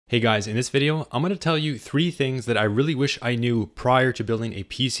Hey guys, in this video, I'm going to tell you 3 things that I really wish I knew prior to building a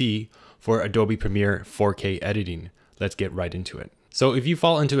PC for Adobe Premiere 4K editing. Let's get right into it. So if you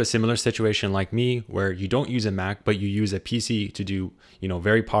fall into a similar situation like me, where you don't use a Mac, but you use a PC to do,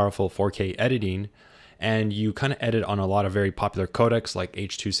 very powerful 4K editing, and you kind of edit on a lot of very popular codecs like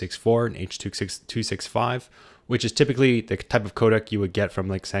H.264 and H.265, which is typically the type of codec you would get from,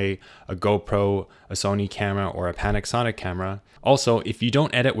 like, say, a GoPro, a Sony camera, or a Panasonic camera. Also, if you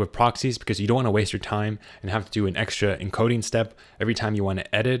don't edit with proxies because you don't want to waste your time and have to do an extra encoding step every time you want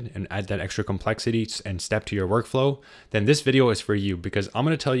to edit and add that extra complexity and step to your workflow, then this video is for you, because I'm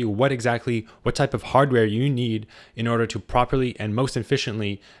going to tell you what type of hardware you need in order to properly and most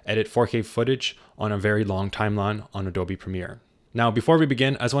efficiently edit 4K footage on a very long timeline on Adobe Premiere. Now, before we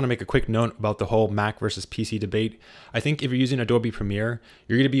begin, I just want to make a quick note about the whole Mac versus PC debate. I think if you're using Adobe Premiere,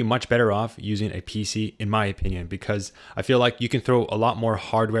 you're going to be much better off using a PC, in my opinion, because I feel like you can throw a lot more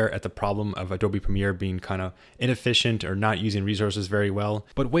hardware at the problem of Adobe Premiere being kind of inefficient or not using resources very well.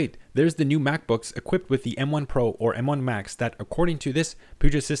 But wait, there's the new MacBooks equipped with the M1 Pro or M1 Max that, according to this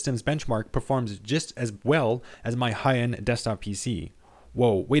Puget Systems benchmark, performs just as well as my high-end desktop PC.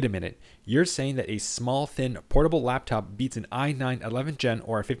 Whoa, wait a minute. You're saying that a small, thin, portable laptop beats an i9 11th Gen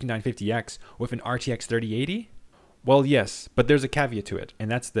or a 5950X with an RTX 3080? Well, yes, but there's a caveat to it, and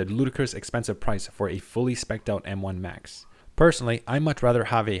that's the ludicrous expensive price for a fully spec'd out M1 Max. Personally, I much rather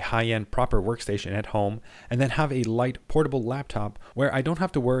have a high-end proper workstation at home and then have a light portable laptop where I don't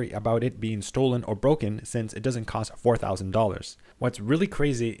have to worry about it being stolen or broken, since it doesn't cost $4,000. What's really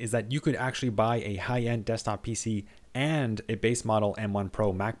crazy is that you could actually buy a high-end desktop PC and a base model M1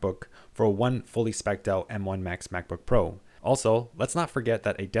 Pro MacBook for one fully spec'd out M1 Max MacBook Pro. Also, let's not forget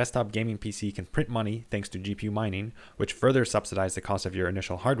that a desktop gaming PC can print money thanks to GPU mining, which further subsidizes the cost of your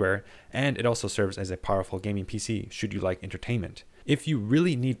initial hardware, and it also serves as a powerful gaming PC should you like entertainment. If you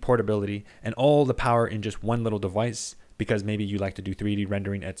really need portability and all the power in just one little device, because maybe you like to do 3D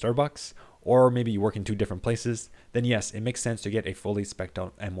rendering at Starbucks, or maybe you work in 2 different places, then yes, it makes sense to get a fully spec'd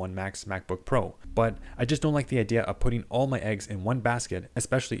out M1 Max MacBook Pro. But I just don't like the idea of putting all my eggs in one basket,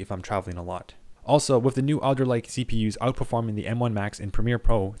 especially if I'm traveling a lot. Also, with the new Alder Lake CPUs outperforming the M1 Max in Premiere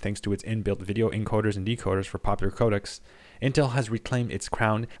Pro thanks to its inbuilt video encoders and decoders for popular codecs, Intel has reclaimed its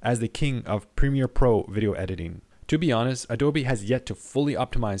crown as the king of Premiere Pro video editing. To be honest, Adobe has yet to fully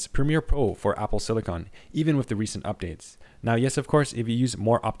optimize Premiere Pro for Apple Silicon, even with the recent updates. Now, yes, of course, if you use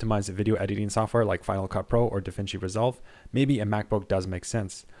more optimized video editing software like Final Cut Pro or DaVinci Resolve, maybe a MacBook does make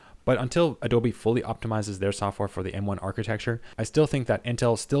sense. But until Adobe fully optimizes their software for the M1 architecture, I still think that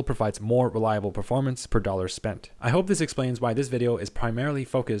Intel still provides more reliable performance per dollar spent. I hope this explains why this video is primarily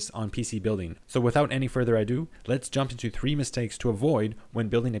focused on PC building. So without any further ado, let's jump into 3 mistakes to avoid when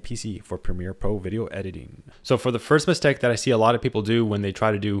building a PC for Premiere Pro video editing. So for the first mistake that I see a lot of people do when they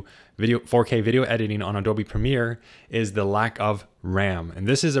try to do 4K video editing on Adobe Premiere is the lack of RAM. And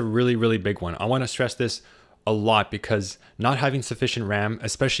this is a really big one. I want to stress this a lot, because not having sufficient RAM,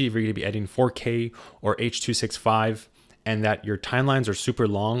 especially if you're going to be editing 4K or H.265 and that your timelines are super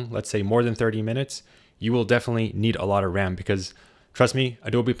long, let's say more than 30 minutes, you will definitely need a lot of RAM, because trust me,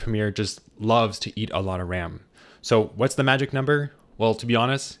 Adobe Premiere just loves to eat a lot of RAM. So what's the magic number? Well, to be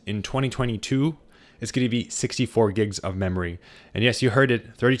honest, in 2022, it's going to be 64 gigs of memory. And yes, you heard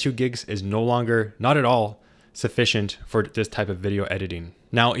it, 32 gigs is not at all sufficient for this type of video editing.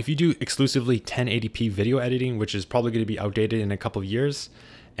 Now, if you do exclusively 1080p video editing, which is probably going to be outdated in a couple of years,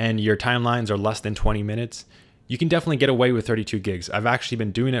 and your timelines are less than 20 minutes, you can definitely get away with 32 gigs. I've actually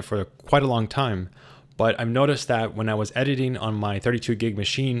been doing it for quite a long time, but I've noticed that when I was editing on my 32 gig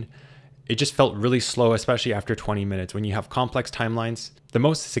machine, it just felt really slow, especially after 20 minutes. When you have complex timelines, the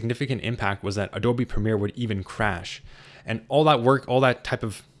most significant impact was that Adobe Premiere would even crash. And all that work, all that type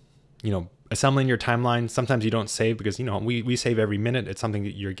of, assembling your timeline, sometimes you don't save, because we save every minute. It's something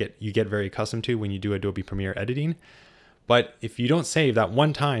that you get very accustomed to when you do Adobe Premiere editing. But if you don't save that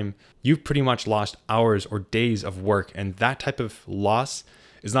one time, you've pretty much lost hours or days of work, and that type of loss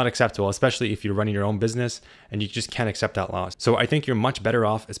is not acceptable, especially if you're running your own business and you just can't accept that loss. So I think you're much better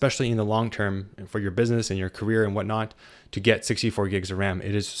off, especially in the long term for your business and your career and whatnot, to get 64 gigs of RAM.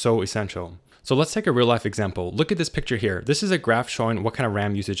 It is so essential. So let's take a real life example. Look at this picture here. This is a graph showing what kind of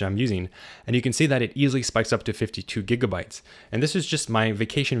RAM usage I'm using. And you can see that it easily spikes up to 52 gigabytes. And this is just my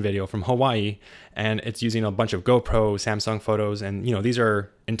vacation video from Hawaii. And it's using a bunch of GoPro, Samsung photos. And these are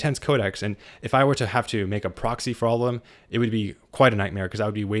intense codecs. And if I were to have to make a proxy for all of them, it would be quite a nightmare, because I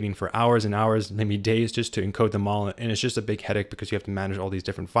would be waiting for hours and hours, maybe days, just to encode them all. And it's just a big headache because you have to manage all these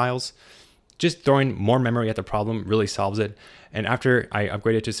different files. Just throwing more memory at the problem really solves it. And after I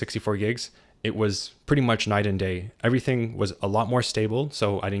upgraded to 64 gigs, it was pretty much night and day. Everything was a lot more stable,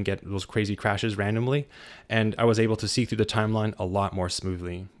 so I didn't get those crazy crashes randomly, and I was able to see through the timeline a lot more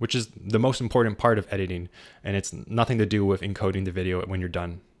smoothly, which is the most important part of editing, and it's nothing to do with encoding the video when you're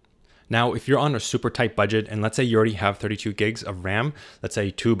done. Now, if you're on a super tight budget, and let's say you already have 32 gigs of RAM, let's say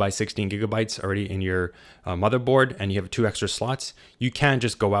 2 by 16 gigabytes already in your motherboard, and you have 2 extra slots, you can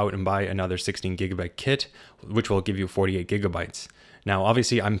just go out and buy another 16 gigabyte kit, which will give you 48 gigabytes. Now,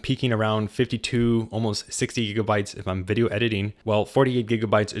 obviously, I'm peaking around 52, almost 60 gigabytes if I'm video editing. Well, 48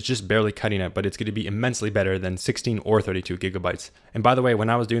 gigabytes is just barely cutting it, but it's going to be immensely better than 16 or 32 gigabytes. And by the way, when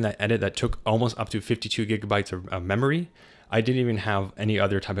I was doing that edit that took almost up to 52 gigabytes of memory, I didn't even have any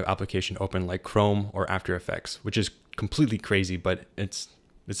other type of application open like Chrome or After Effects, which is completely crazy, but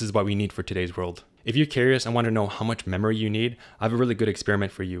this is what we need for today's world. If you're curious and want to know how much memory you need, I have a really good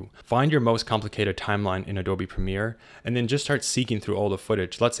experiment for you. Find your most complicated timeline in Adobe Premiere and then just start seeking through all the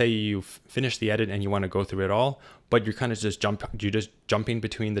footage. Let's say you've finished the edit and you want to go through it all, but you're kind of just jumping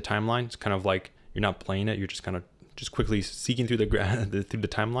between the timelines. It's kind of like you're not playing it, you're just kind of quickly seeking through through the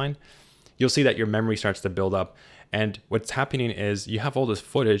timeline. You'll see that your memory starts to build up. And what's happening is you have all this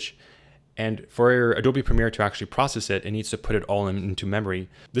footage, and for Adobe Premiere to actually process it, it needs to put it all into memory.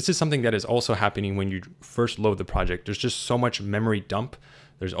 This is something that is also happening when you first load the project. There's just so much memory dump.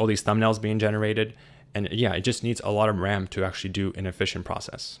 There's all these thumbnails being generated. And yeah, it just needs a lot of RAM to actually do an efficient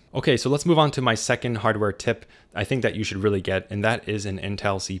process. Okay, so let's move on to my second hardware tip I think that you should really get, and that is an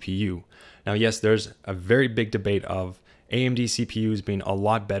Intel CPU. Now, yes, there's a very big debate of AMD CPUs being a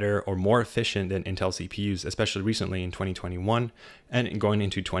lot better or more efficient than Intel CPUs, especially recently in 2021 and going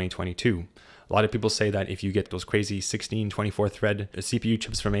into 2022. A lot of people say that if you get those crazy 16, 24 thread CPU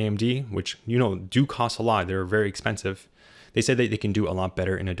chips from AMD, which, you know, do cost a lot, they're very expensive, they say that they can do a lot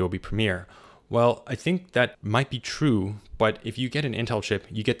better in Adobe Premiere. Well, I think that might be true, but if you get an Intel chip,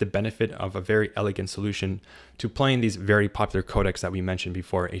 you get the benefit of a very elegant solution to playing these very popular codecs that we mentioned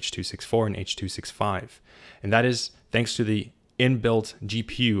before, H.264 and H.265. And that is thanks to the inbuilt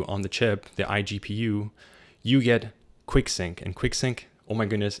GPU on the chip, the iGPU, you get QuickSync. And QuickSync, oh my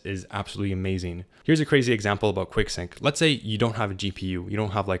goodness, is absolutely amazing. Here's a crazy example about QuickSync. Let's say you don't have a GPU, you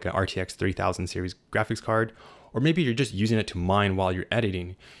don't have like an RTX 3000 series graphics card, or maybe you're just using it to mine while you're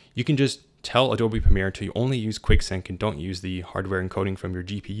editing. You can just tell Adobe Premiere to only use QuickSync and don't use the hardware encoding from your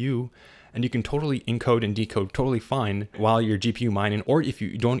GPU, and you can totally encode and decode totally fine while you're GPU mining, or if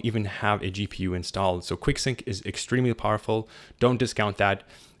you don't even have a GPU installed. So QuickSync is extremely powerful. Don't discount that.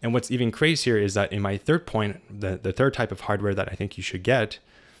 And what's even crazier is that in my third point, the third type of hardware that I think you should get,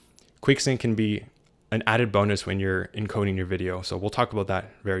 QuickSync can be an added bonus when you're encoding your video. So we'll talk about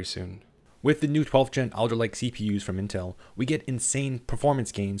that very soon. With the new 12th gen Alder Lake CPUs from Intel, we get insane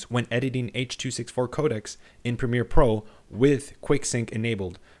performance gains when editing H.264 codecs in Premiere Pro with QuickSync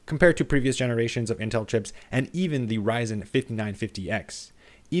enabled, compared to previous generations of Intel chips and even the Ryzen 5950X.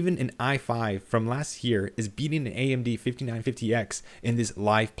 Even an i5 from last year is beating an AMD 5950X in this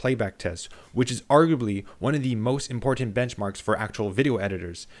live playback test, which is arguably one of the most important benchmarks for actual video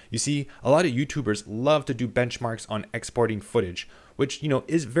editors. You see, a lot of YouTubers love to do benchmarks on exporting footage, which, you know,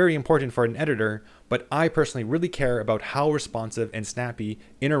 is very important for an editor, but I personally really care about how responsive and snappy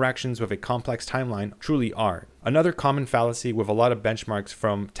interactions with a complex timeline truly are. Another common fallacy with a lot of benchmarks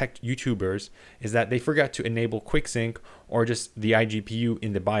from tech YouTubers is that they forget to enable QuickSync or just the iGPU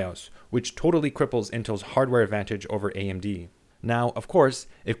in the BIOS, which totally cripples Intel's hardware advantage over AMD. Now, of course,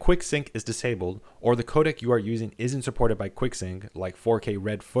 if QuickSync is disabled or the codec you are using isn't supported by QuickSync, like 4K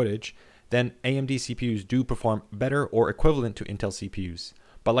red footage, then AMD CPUs do perform better or equivalent to Intel CPUs.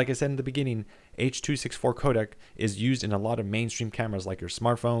 But like I said in the beginning, H.264 codec is used in a lot of mainstream cameras like your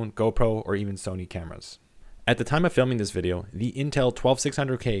smartphone, GoPro, or even Sony cameras. At the time of filming this video, the Intel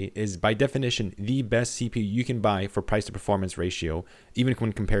 12600K is by definition the best CPU you can buy for price to performance ratio, even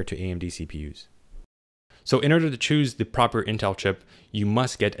when compared to AMD CPUs. So in order to choose the proper Intel chip, you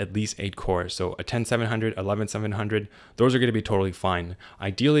must get at least 8 cores. So a 10700, 11700, those are going to be totally fine.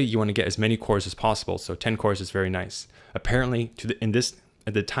 Ideally, you want to get as many cores as possible. So 10 cores is very nice. Apparently,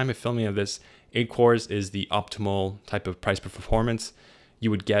 at the time of filming of this, 8 cores is the optimal type of price per performance you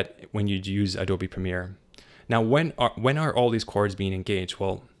would get when you use Adobe Premiere. Now, when are all these cores being engaged?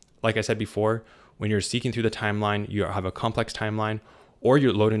 Well, like I said before, when you're seeking through the timeline, you have a complex timeline, or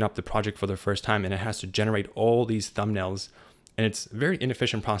you're loading up the project for the first time and it has to generate all these thumbnails. And it's a very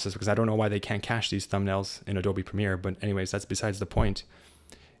inefficient process because I don't know why they can't cache these thumbnails in Adobe Premiere, but anyways, that's besides the point.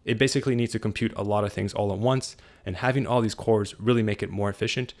 It basically needs to compute a lot of things all at once, and having all these cores really make it more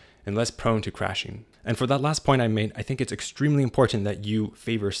efficient and less prone to crashing. And for that last point I made, I think it's extremely important that you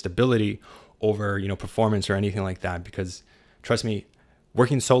favor stability over, performance or anything like that, because trust me,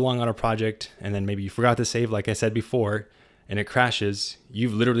 working so long on a project and then maybe you forgot to save, like I said before, and it crashes,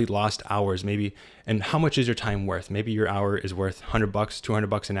 you've literally lost hours maybe. And how much is your time worth? Maybe your hour is worth $100,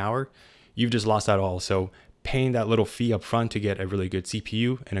 $200 an hour. You've just lost that all. So paying that little fee up front to get a really good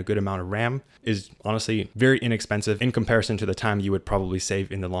CPU and a good amount of RAM is honestly very inexpensive in comparison to the time you would probably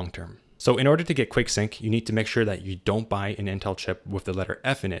save in the long term. So in order to get quick sync, you need to make sure that you don't buy an Intel chip with the letter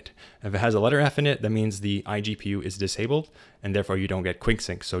F in it. If it has a letter F in it, that means the iGPU is disabled and therefore you don't get quick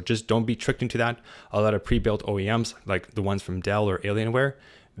sync. So just don't be tricked into that. A lot of pre-built OEMs, like the ones from Dell or Alienware,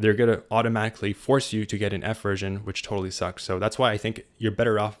 they're gonna automatically force you to get an F version, which totally sucks. So that's why I think you're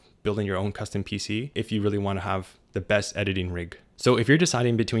better off building your own custom PC if you really want to have the best editing rig. So if you're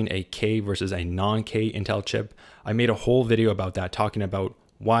deciding between a K versus a non-K Intel chip, I made a whole video about that, talking about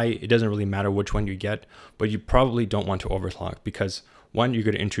why it doesn't really matter which one you get, but you probably don't want to overclock because one, you're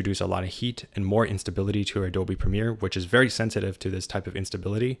going to introduce a lot of heat and more instability to Adobe Premiere, which is very sensitive to this type of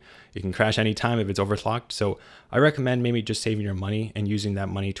instability. It can crash anytime if it's overclocked. So I recommend maybe just saving your money and using that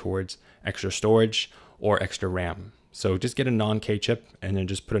money towards extra storage or extra RAM. So just get a non-K chip and then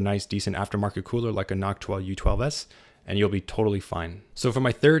just put a nice decent aftermarket cooler like a NOC 12 U12S and you'll be totally fine. So for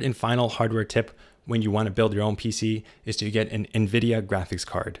my third and final hardware tip, when you want to build your own PC, is to get an NVIDIA graphics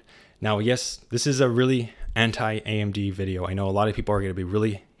card. Now, yes, this is a really anti-AMD video. I know a lot of people are going to be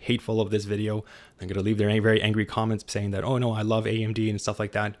really hateful of this video. They're going to leave their very angry comments saying that, oh no, I love AMD and stuff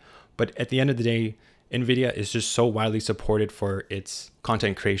like that. But at the end of the day, NVIDIA is just so widely supported for its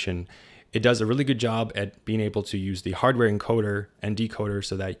content creation. It does a really good job at being able to use the hardware encoder and decoder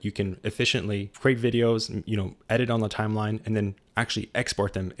so that you can efficiently create videos, edit on the timeline, and then actually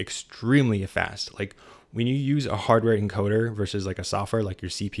export them extremely fast. Like when you use a hardware encoder versus like a software like your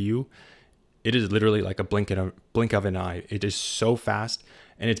CPU, it is literally like a blink of an eye. It is so fast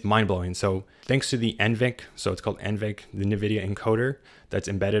and it's mind-blowing. So thanks to the NVENC, so it's called NVENC, the NVIDIA encoder that's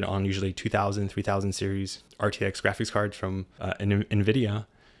embedded on usually 2000, 3000 series RTX graphics cards from NVIDIA,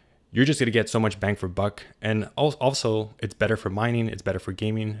 you're just gonna get so much bang for buck. And also it's better for mining, it's better for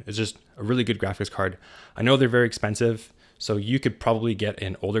gaming. It's just a really good graphics card. I know they're very expensive, so you could probably get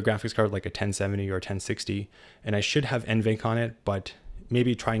an older graphics card like a 1070 or 1060, and I should have NVENC on it, but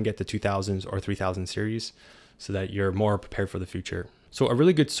maybe try and get the 2000s or 3000 series so that you're more prepared for the future. So a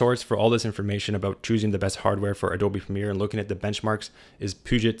really good source for all this information about choosing the best hardware for Adobe Premiere and looking at the benchmarks is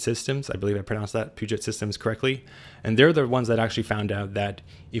Puget Systems. I believe I pronounced that Puget Systems correctly. And they're the ones that actually found out that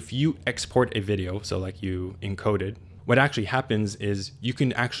if you export a video, so like you encoded, what actually happens is you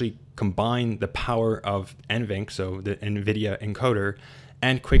can actually combine the power of NVENC, so the NVIDIA encoder,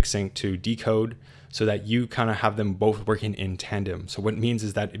 and QuickSync to decode so that you kind of have them both working in tandem. So what it means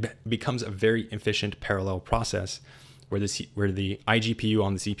is that it becomes a very efficient parallel process where the iGPU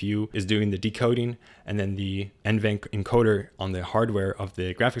on the CPU is doing the decoding, and then the NVENC encoder on the hardware of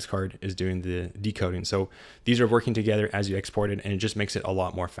the graphics card is doing the decoding. So these are working together as you export it, and it just makes it a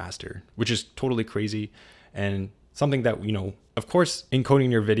lot more faster, which is totally crazy. And something that, of course,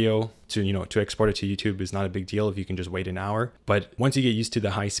 encoding your video to export it to YouTube is not a big deal if you can just wait an hour. But once you get used to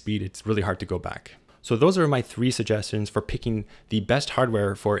the high speed, it's really hard to go back. So those are my 3 suggestions for picking the best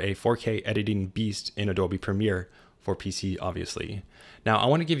hardware for a 4K editing beast in Adobe Premiere for PC, obviously. Now, I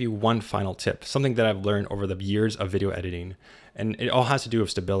want to give you one final tip, something that I've learned over the years of video editing, and it all has to do with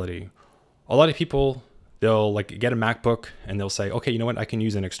stability. A lot of people, they'll get a MacBook and they'll say, okay, you know what, I can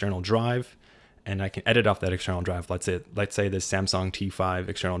use an external drive and I can edit off that external drive. Let's say this Samsung T5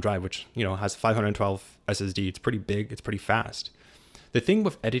 external drive, which has 512 SSD. It's pretty big, it's pretty fast. The thing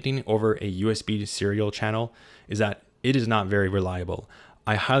with editing over a USB serial channel is that it is not very reliable.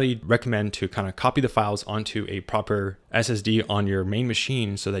 I highly recommend to kind of copy the files onto a proper SSD on your main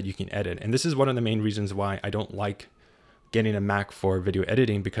machine so that you can edit. And this is one of the main reasons why I don't like getting a Mac for video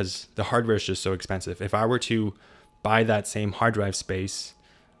editing, because the hardware is just so expensive. If I were to buy that same hard drive space,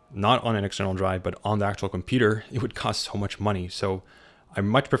 not on an external drive, but on the actual computer, it would cost so much money. So I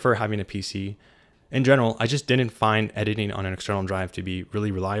much prefer having a PC. In general, I just didn't find editing on an external drive to be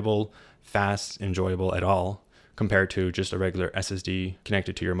really reliable, fast, enjoyable at all, compared to just a regular SSD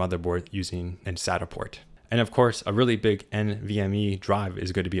connected to your motherboard using a SATA port. And of course, a really big NVMe drive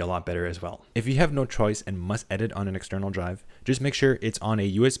is going to be a lot better as well. If you have no choice and must edit on an external drive, just make sure it's on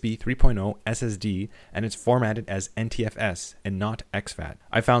a USB 3.0 SSD and it's formatted as NTFS and not exFAT.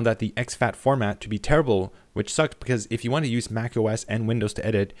 I found that the exFAT format to be terrible, which sucked because if you want to use macOS and Windows to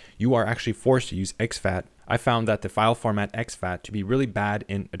edit, you are actually forced to use exFAT. I found that the file format exFAT to be really bad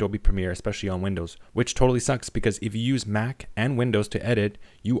in Adobe Premiere, especially on Windows, which totally sucks because if you use Mac and Windows to edit,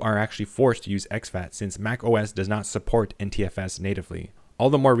 you are actually forced to use exFAT since macOS does not support NTFS natively. all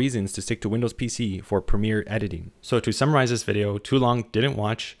the more reasons to stick to Windows PC for Premiere editing. So to summarize this video, too long, didn't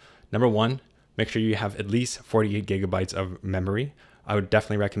watch. Number one, make sure you have at least 48 gigabytes of memory. I would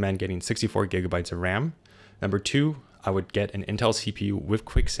definitely recommend getting 64 gigabytes of RAM. Number two, I would get an Intel CPU with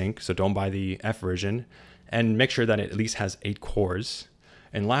QuickSync, so don't buy the F version, and make sure that it at least has 8 cores.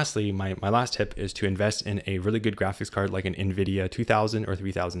 And lastly, my last tip is to invest in a really good graphics card like an NVIDIA 2000 or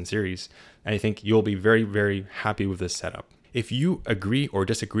 3000 series. And I think you'll be very, very happy with this setup. If you agree or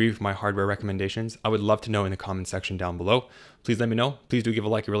disagree with my hardware recommendations, I would love to know in the comment section down below. Please let me know. Please do give a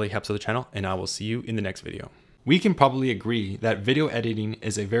like, it really helps the channel, and I will see you in the next video. We can probably agree that video editing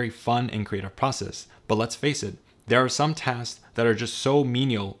is a very fun and creative process, but let's face it, there are some tasks that are just so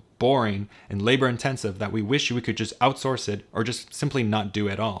menial, boring, and labor intensive that we wish we could just outsource it or just simply not do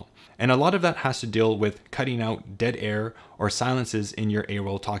at all. And a lot of that has to deal with cutting out dead air or silences in your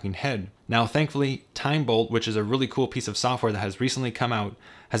A-roll talking head. Now, thankfully, Timebolt, which is a really cool piece of software that has recently come out,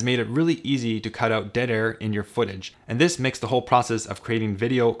 has made it really easy to cut out dead air in your footage. And this makes the whole process of creating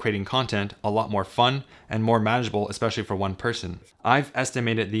content a lot more fun and more manageable, especially for one person. I've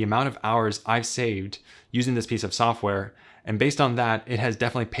estimated the amount of hours I've saved using this piece of software, and based on that, it has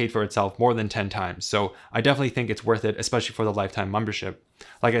definitely paid for itself more than 10 times. So I definitely think it's worth it, especially for the lifetime membership.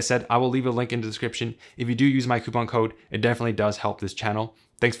 Like I said, I will leave a link in the description. If you do use my coupon code, it definitely does help this channel.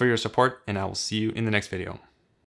 Thanks for your support, and I will see you in the next video.